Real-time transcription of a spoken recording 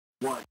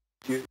1,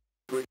 2,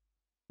 3.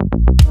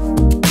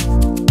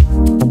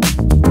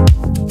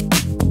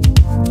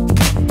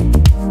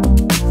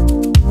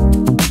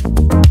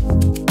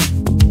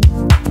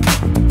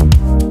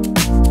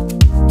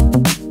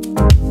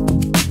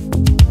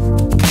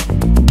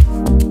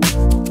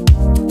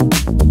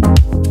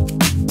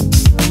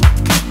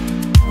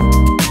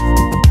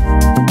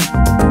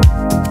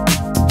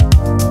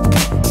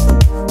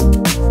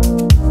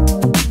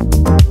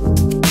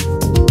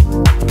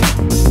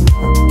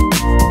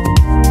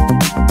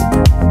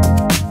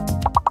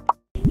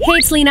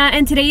 Hey, it's Lena,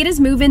 and today it is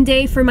move-in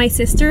day for my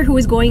sister who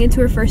is going into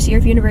her first year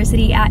of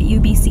university at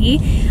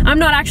UBC. I'm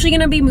not actually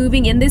going to be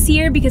moving in this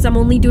year because I'm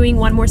only doing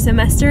one more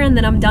semester and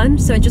then I'm done,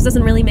 so it just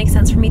doesn't really make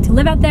sense for me to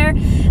live out there.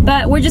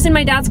 But we're just in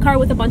my dad's car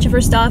with a bunch of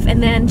her stuff,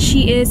 and then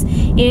she is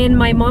in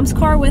my mom's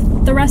car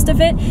with the rest of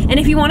it. And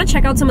if you want to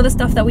check out some of the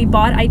stuff that we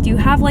bought, I do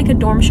have like a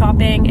dorm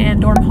shopping and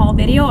dorm haul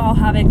video. I'll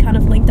have it kind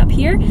of linked up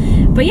here.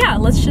 But yeah,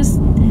 let's just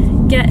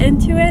get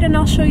into it and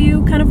I'll show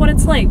you kind of what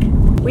it's like.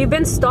 We've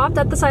been stopped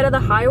at the side of the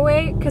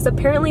highway because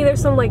apparently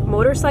there's some like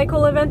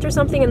motorcycle event or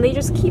something, and they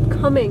just keep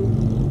coming.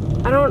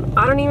 I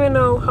don't even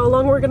know how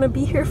long we're gonna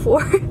be here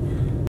for.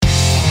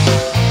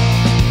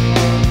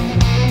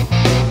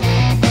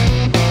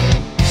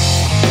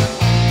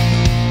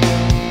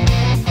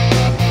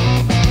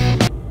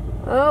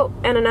 Oh,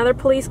 and another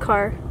police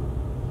car.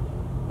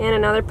 And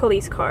another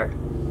police car.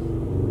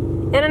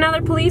 And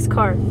another police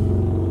car.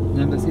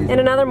 And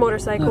another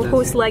motorcycle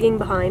who's lagging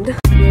behind.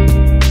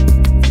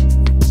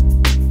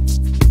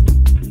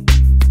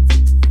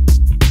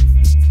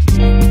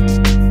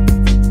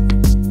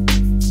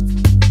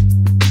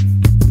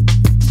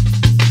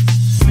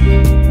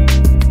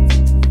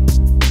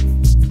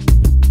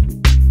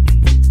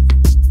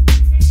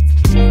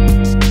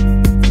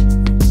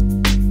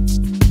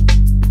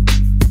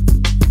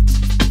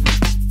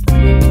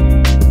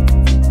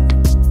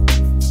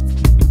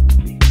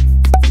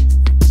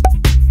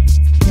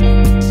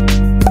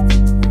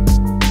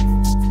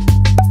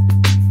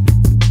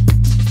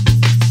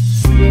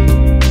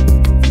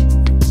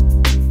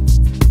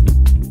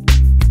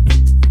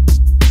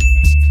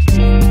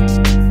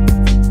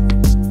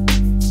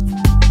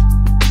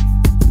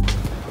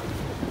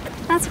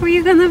 That's where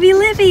you're gonna be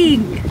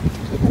living!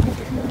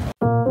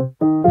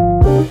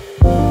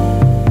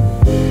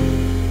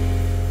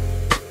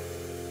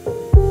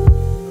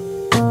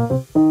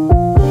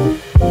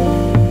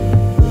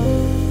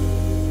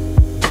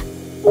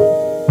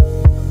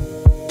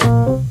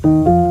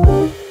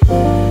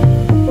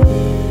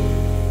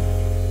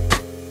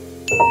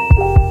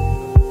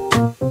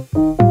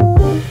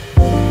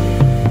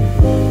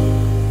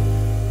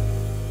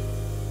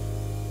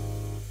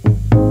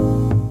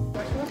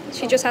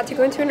 She just had to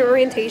go into an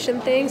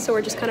orientation thing, so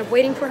we're just kind of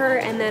waiting for her,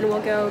 and then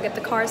we'll go get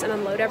the cars and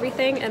unload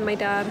everything. And my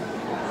dad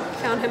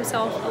found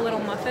himself a little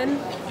muffin.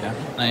 Yeah,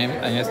 I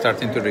am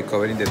starting to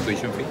recover the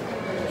tuition fee.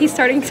 He's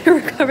starting to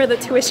recover the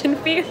tuition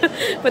fee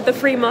with the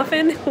free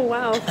muffin.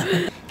 Wow.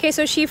 Okay,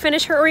 so she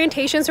finished her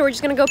orientation, so we're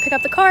just gonna go pick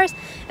up the cars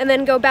and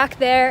then go back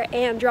there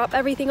and drop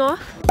everything off.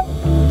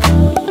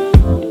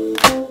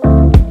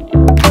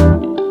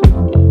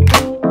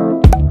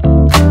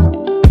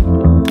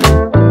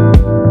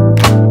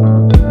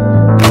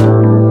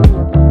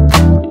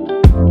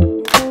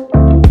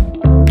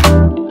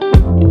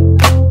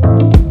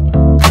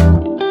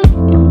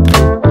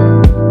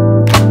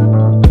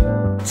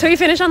 So we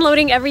finished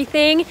unloading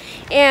everything,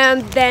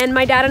 and then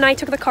my dad and I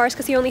took the cars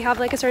because you only have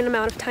like a certain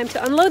amount of time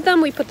to unload them.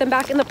 We put them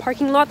back in the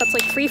parking lot that's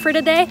like free for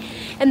today,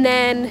 and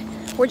then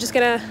we're just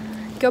gonna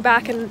go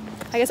back and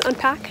I guess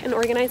unpack and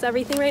organize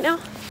everything right now.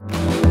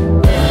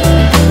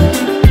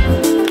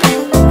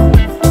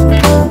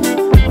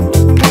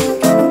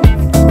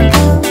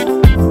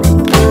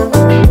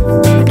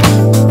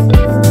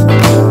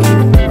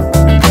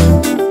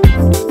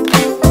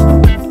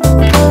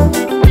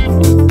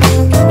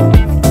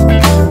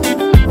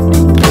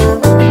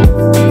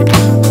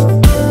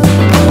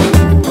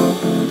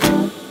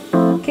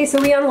 So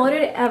we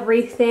unloaded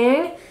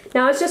everything.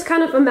 Now it's just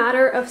kind of a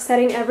matter of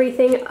setting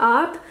everything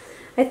up.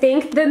 I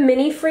think the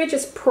mini fridge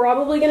is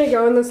probably gonna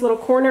go in this little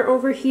corner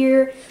over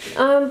here,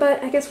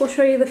 but I guess we'll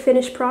show you the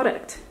finished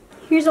product.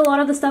 Here's a lot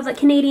of the stuff that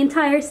Canadian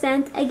Tire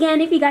sent. Again,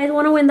 if you guys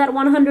want to win that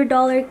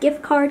 $100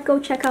 gift card, go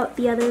check out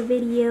the other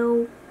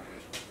video.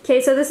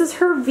 Okay, so this is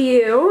her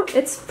view.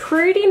 It's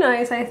pretty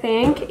nice, I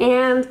think,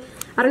 and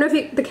I don't know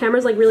if the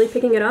camera's like really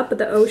picking it up, but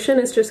the ocean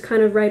is just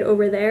kind of right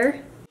over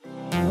there.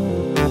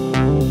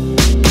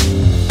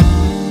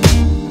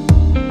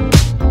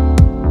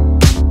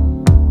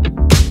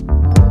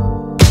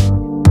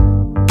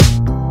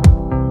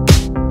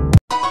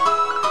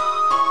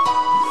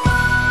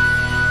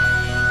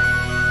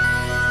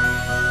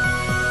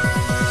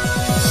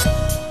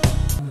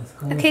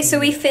 Okay, so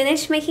we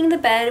finished making the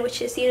bed, which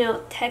is, you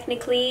know,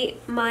 technically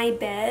my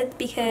bed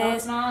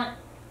because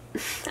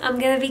I'm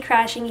gonna be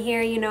crashing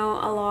here, you know,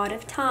 a lot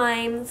of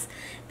times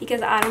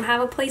because I don't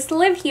have a place to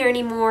live here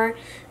anymore,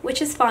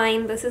 which is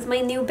fine. This is my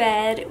new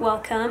bed.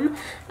 Welcome.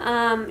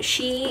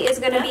 She is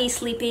gonna be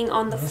sleeping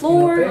on the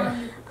floor.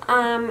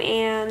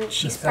 And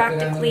she's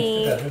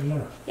practically,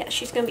 yeah,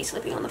 she's gonna be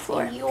sleeping on the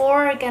floor.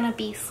 You're gonna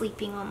be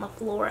sleeping on the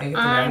floor.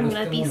 I'm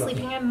gonna be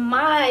sleeping in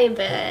my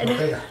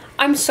bed.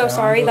 I'm so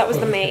sorry, that was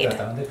the maid.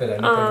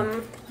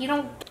 You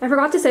don't... I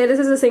forgot to say this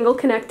is a single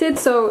connected,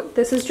 so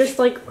this is just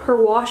like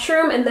her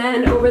washroom, and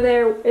then over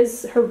there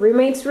is her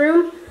roommate's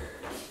room.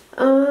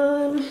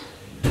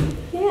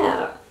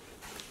 Yeah.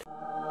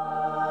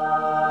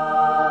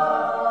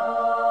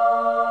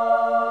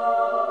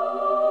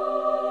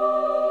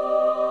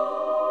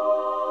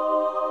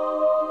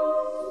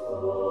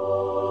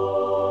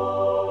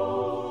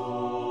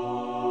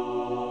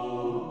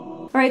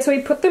 Alright, so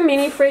we put the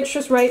mini fridge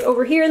just right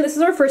over here, and this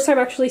is our first time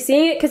actually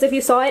seeing it, because if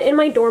you saw it in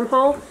my dorm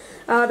hall,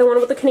 the one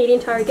with the Canadian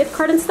Tire gift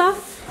card and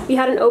stuff, we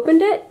hadn't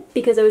opened it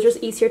because it was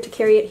just easier to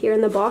carry it here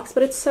in the box,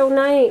 but it's so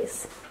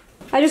nice.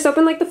 I just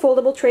opened like the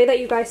foldable tray that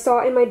you guys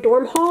saw in my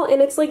dorm hall,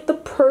 and it's like the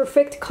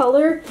perfect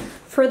color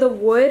for the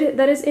wood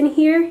that is in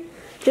here.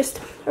 Just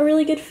a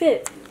really good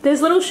fit. This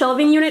little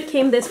shelving unit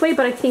came this way,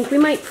 but I think we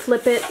might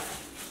flip it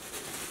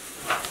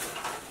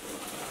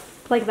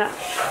like that.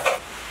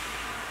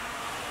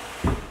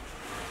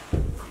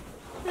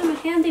 I'm a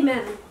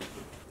handyman.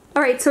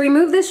 Alright, so we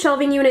moved this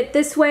shelving unit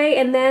this way,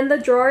 and then the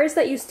drawers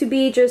that used to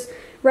be just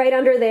right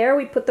under there,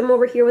 we put them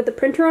over here with the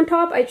printer on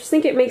top. I just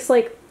think it makes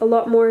like a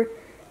lot more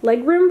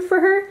leg room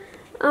for her.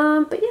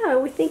 But yeah,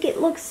 we think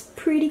it looks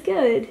pretty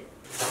good.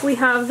 We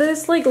have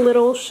this like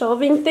little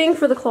shelving thing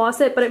for the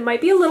closet, but it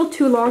might be a little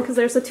too long because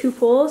there's the two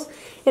poles.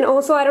 And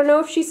also, I don't know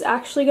if she's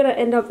actually gonna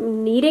end up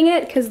needing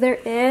it, because there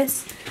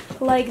is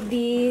like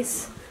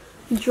these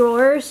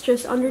drawers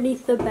just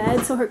underneath the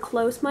bed, so her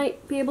clothes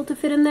might be able to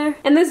fit in there.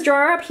 And this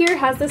drawer up here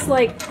has this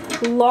like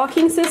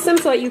locking system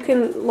so that you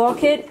can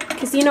lock it,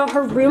 because you know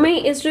her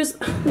roommate is just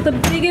the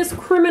biggest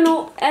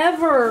criminal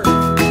ever.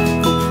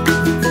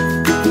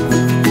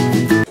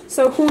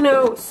 So who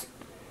knows?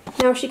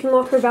 Now she can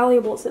lock her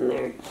valuables in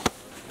there.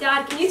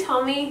 Dad, can you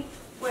tell me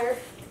where?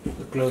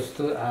 Close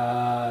to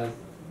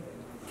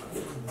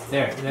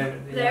there.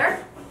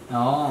 There?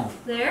 No.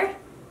 There?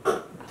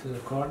 To the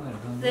corner.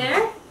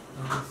 There?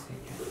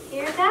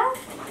 Here, Dad?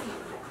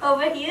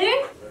 Over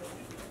here?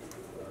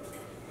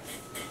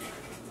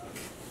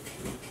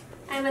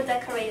 I'm a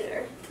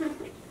decorator.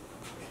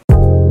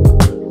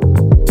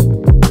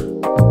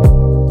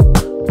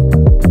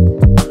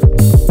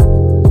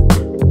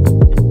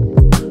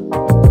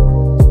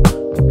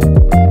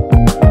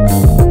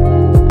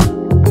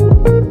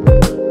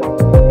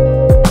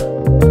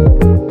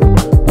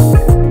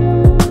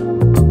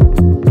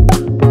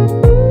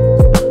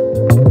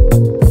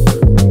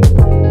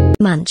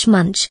 Munch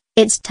munch,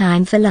 it's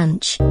time for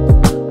lunch. Now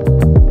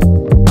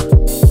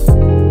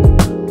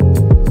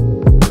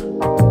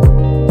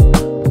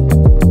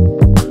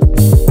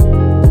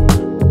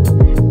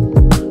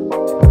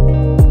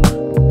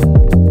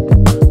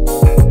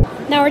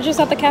we're just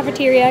at the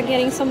cafeteria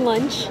getting some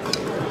lunch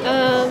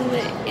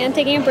and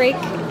taking a break,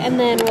 and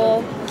then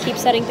we'll keep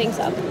setting things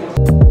up.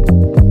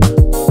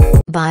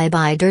 Bye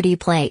bye dirty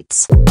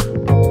plates.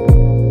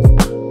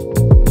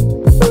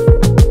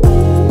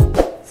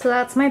 So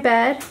that's my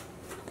bed.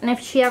 And if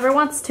she ever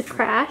wants to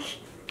crash,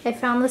 I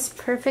found this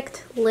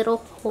perfect little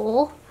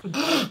hole.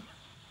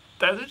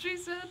 That's what she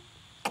said.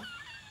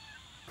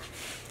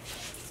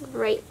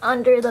 Right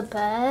under the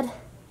bed.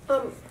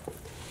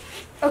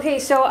 Okay,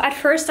 so at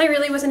first I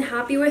really wasn't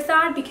happy with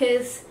that,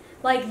 because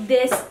like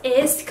this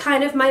is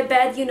kind of my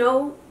bed, you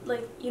know,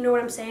 like, you know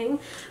what I'm saying?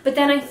 But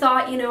then I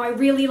thought, you know, I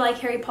really like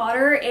Harry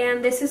Potter,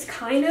 and this is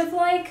kind of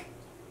like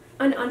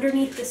an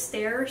underneath the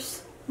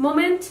stairs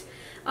moment.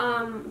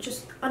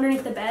 Just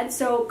underneath the bed.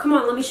 So come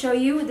on, let me show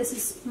you. This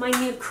is my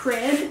new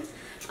crib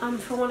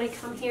for when I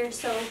come here,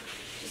 so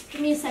just give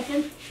me a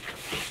second.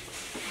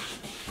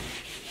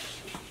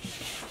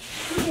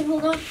 Okay,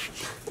 hold on.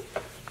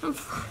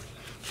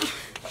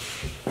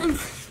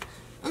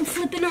 I'm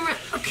flipping around.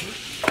 Okay,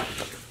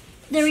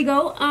 there we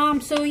go.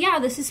 So yeah,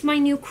 this is my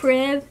new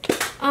crib.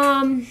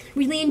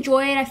 Really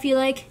enjoy it. I feel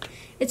like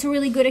it's a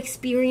really good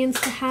experience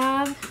to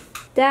have.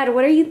 Dad,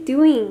 what are you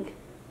doing?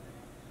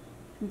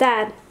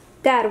 Dad,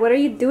 what are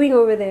you doing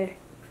over there?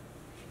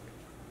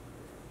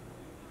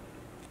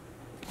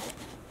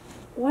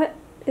 What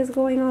is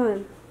going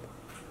on?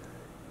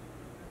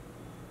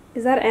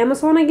 Is that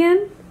Amazon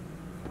again?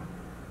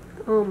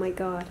 Oh my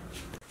god.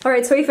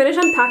 Alright, so we finished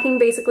unpacking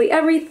basically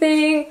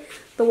everything.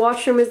 The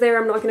washroom is there.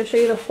 I'm not going to show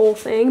you the whole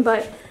thing,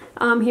 but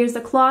here's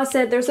the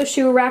closet. There's a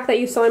shoe rack that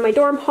you saw in my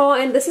dorm hall,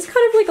 and this is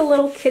kind of like a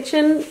little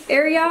kitchen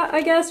area,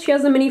 I guess. She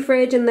has a mini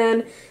fridge, and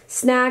then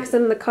snacks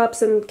and the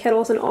cups and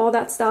kettles and all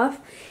that stuff.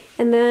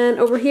 And then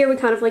over here we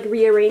kind of like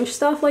rearrange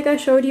stuff like I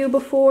showed you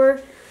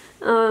before.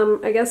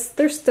 I guess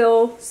there's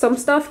still some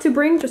stuff to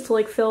bring just to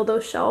like fill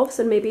those shelves,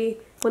 and maybe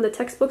when the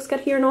textbooks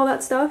get here and all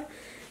that stuff.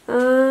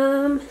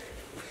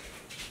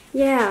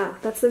 Yeah,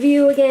 that's the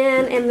view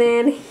again. And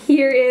then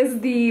here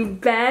is the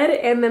bed,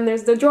 and then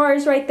there's the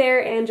drawers right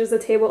there, and just a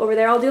table over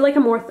there. I'll do like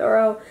a more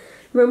thorough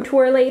room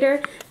tour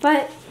later.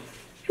 But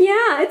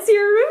yeah, it's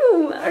your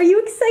room. Are you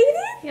excited?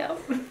 Yep.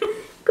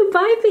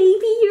 Goodbye,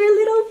 baby. You're a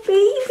little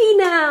baby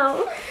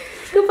now.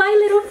 Goodbye,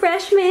 little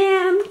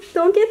freshman.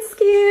 Don't get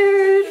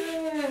scared.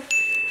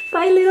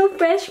 Bye, little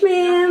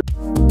freshman.